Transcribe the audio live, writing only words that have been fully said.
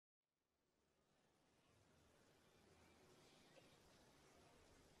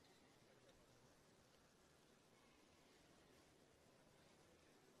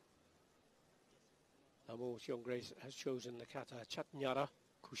Sheung Grace has chosen the kata Chatnyara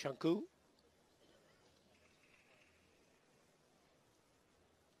Kushanku.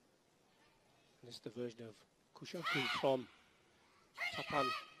 This is the version of Kushanku from Tapan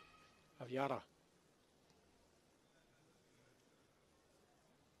of Yara.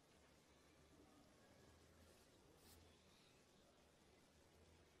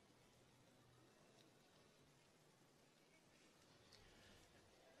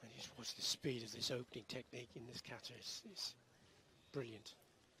 And just watch the speed of this opening technique in this kata. It's brilliant.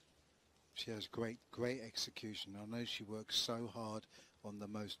 She has great execution. I know she works so hard on the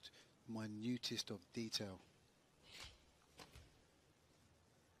most minutest of detail.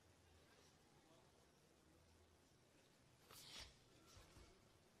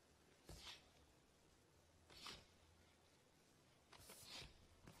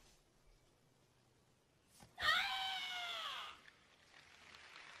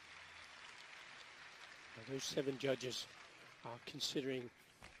 Now those 7 judges are considering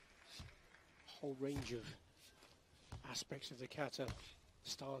a whole range of aspects of the kata.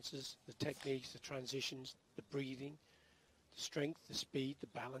 Stances, the techniques, the transitions, the breathing, the strength, the speed, the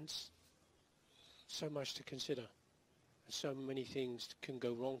balance. So much to consider. And so many things can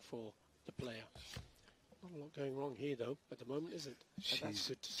go wrong for the player. Not a lot going wrong here though at the moment, is it? That's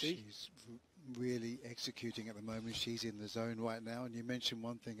good to see. She's really executing at the moment. She's in the zone right now. And you mentioned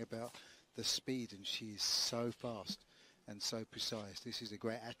one thing about the speed, and she's so fast and so precise. This is a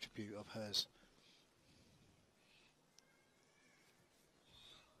great attribute of hers.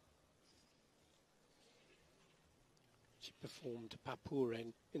 She performed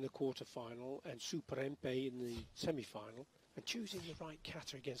Papuren in the quarter-final and Superempe in the semi-final. And choosing the right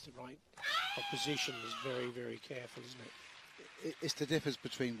kata against the right opposition is very, very careful, isn't it? It's the difference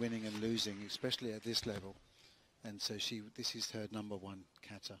between winning and losing, especially at this level. And so this is her number 1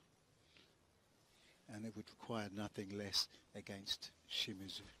 kata. And it would require nothing less against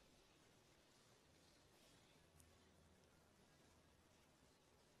Shimizu.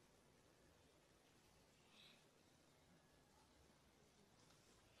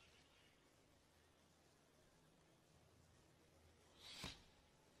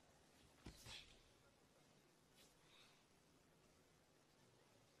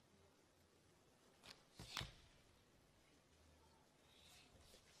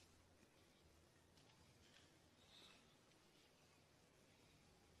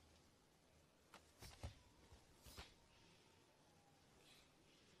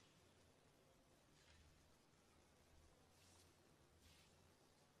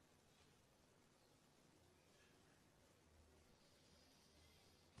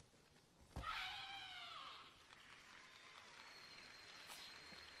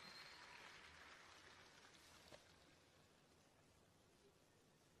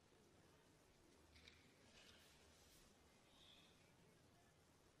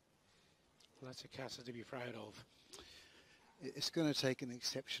 That's a kata to be proud of. It's going to take an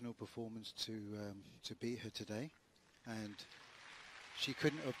exceptional performance to beat her today, and she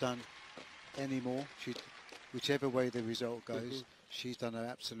couldn't have done any more. Whichever way the result goes, she's done her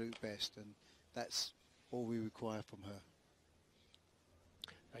absolute best, and that's all we require from her.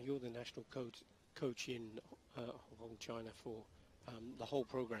 Now you're the national coach in Hong Kong, China for the whole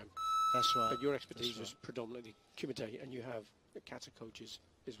program. That's right. But your expertise is predominantly kumite, and you have kata coaches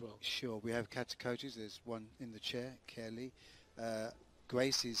as well. Sure, we have kata coaches. There's one in the chair, KaaLel.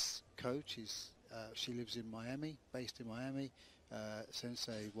 Grace's coach is she lives in Miami, based in Miami.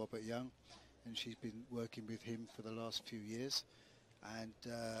 Sensei Robert Young, and she's been working with him for the last few years, and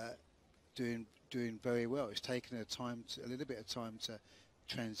doing very well. It's taken her a little bit of time to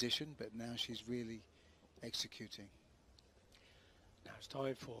transition, but now she's really executing. Now it's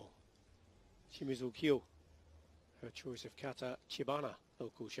time for Shimizu Kiyou. Her choice of kata Chibana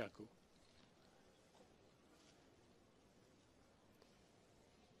no Kushaku.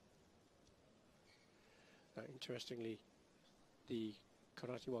 Now, interestingly, the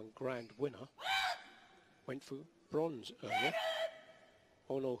Karate One Grand winner went for bronze earlier,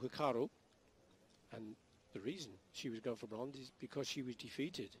 Ono Hikaru, and the reason she was going for bronze is because she was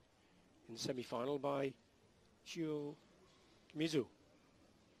defeated in the semi-final by Kiyou Shimizu.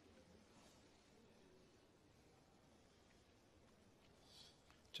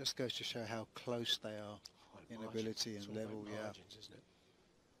 Just goes to show how close they are in ability and level, margins, isn't it?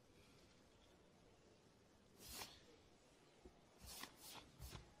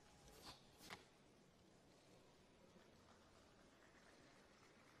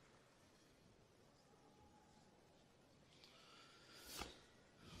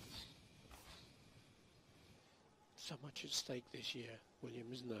 So much at stake this year, William,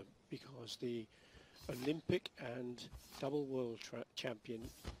 isn't there? Because the Olympic and double world champion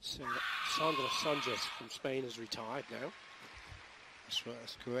Sandra Sanchez from Spain has retired now. That's right,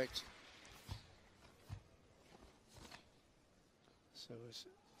 that's correct. So it's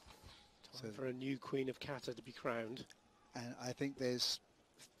time for a new Queen of Kata to be crowned. And I think there's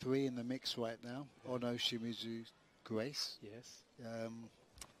 3 in the mix right now. Ono, Shimizu, Grace. Yes.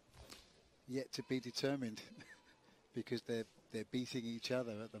 Yet to be determined because they're beating each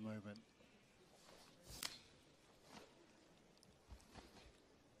other at the moment.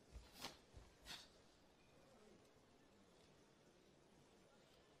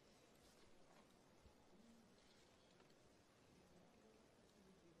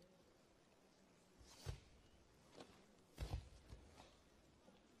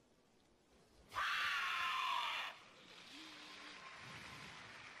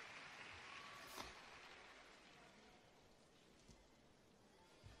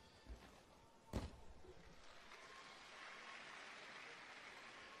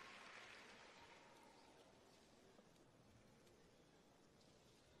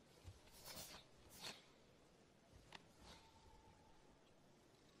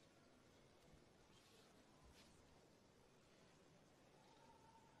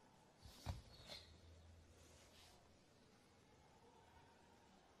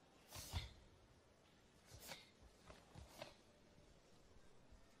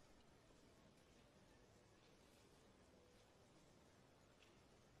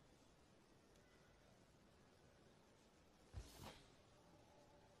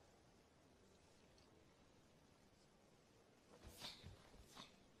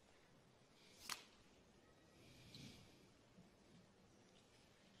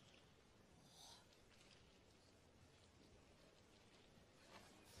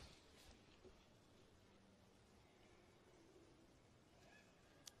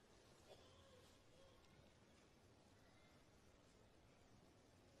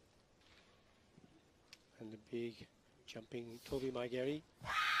 And the big jumping Toby Maigeri,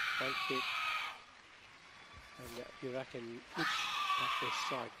 front kick, and Urakan Uch at this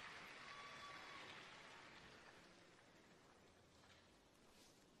side.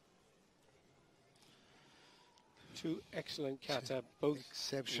 Two excellent kata, both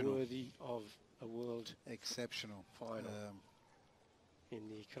exceptional, worthy of a world exceptional final in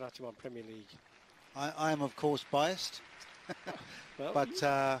the Karate One Premier League. I am of course biased, Well, but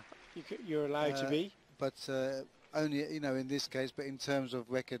you're allowed to be. But only, in this case, but in terms of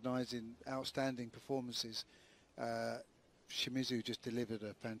recognising outstanding performances, Shimizu just delivered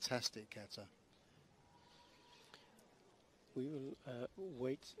a fantastic kata. We will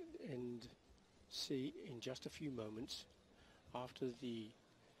wait and see in just a few moments after the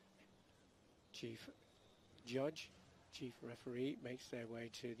chief judge, chief referee makes their way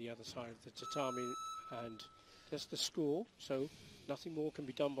to the other side of the tatami, and that's the score. So nothing more can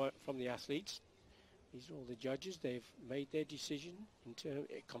be done from the athletes. These are all the judges. They've made their decision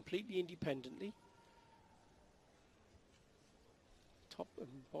completely independently. Top and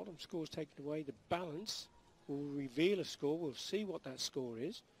bottom scores taken away. The balance will reveal a score. We'll see what that score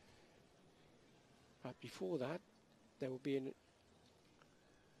is. But before that, there will be an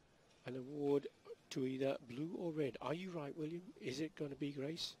award to either blue or red. Are you right, William? Is it going to be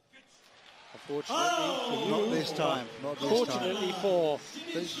Grace? Unfortunately, not this time. Not this fortunately time. for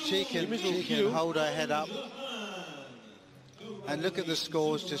she can hold her head up. And look at the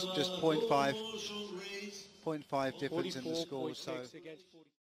scores. Just 0.5 difference in the scores. So.